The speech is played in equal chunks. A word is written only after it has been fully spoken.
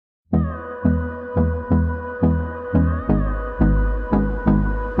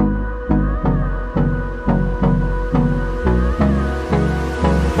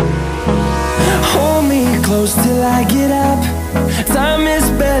close till I get up. Time is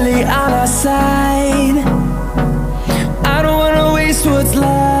barely on our side. I don't wanna waste what's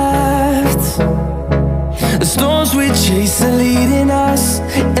left. The storms we chase are leading us,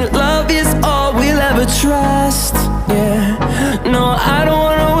 and love is all we'll ever trust. Yeah, no, I don't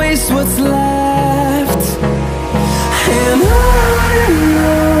wanna waste what's left. And on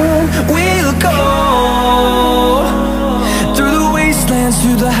we'll go, through the wastelands,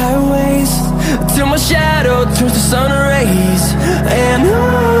 through the highways, till my shadow turns to sun rays. And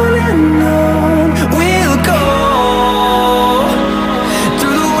on we'll go,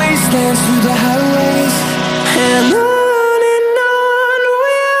 through the wastelands, through the highways, and on we'll go.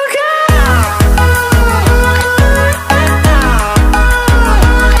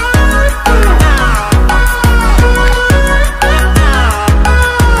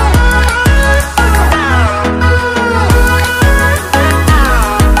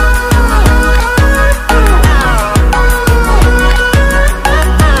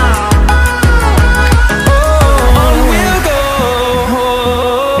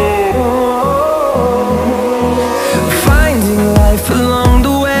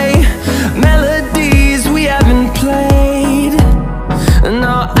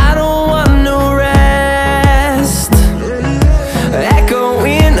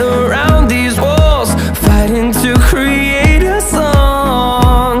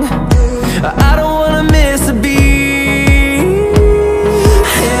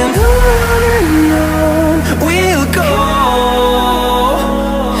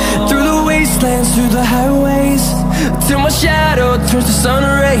 Through the highways, till my shadow turns to sun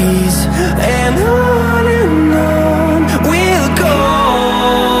rays. And on we'll go,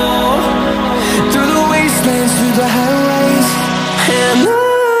 through the wastelands, through the highways, and on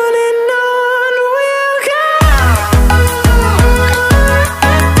we'll go.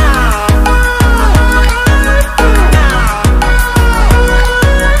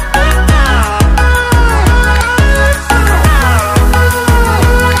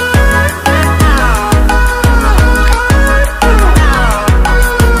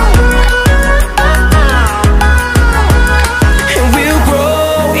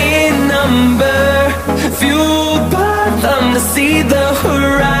 See the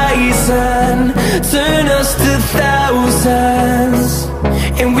horizon turn us to thousands,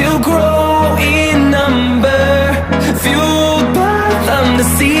 and we'll grow in number, fueled by them. To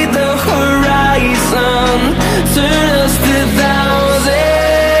see the horizon turn us to thousands,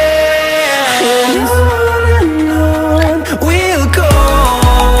 and on we'll go,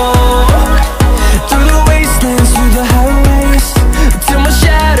 through the wastelands, through the highways, till my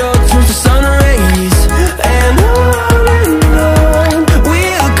shadow turns to sun rays. And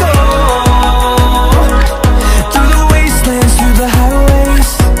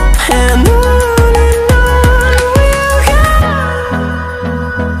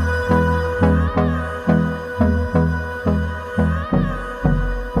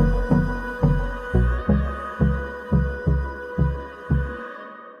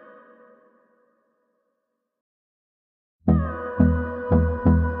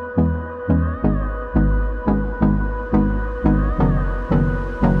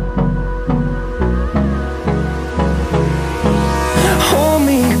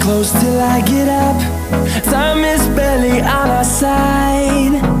close till I get up. Time is barely on our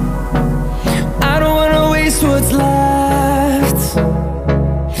side. I don't wanna waste what's left.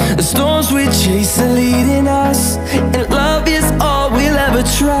 The storms we chase are leading us.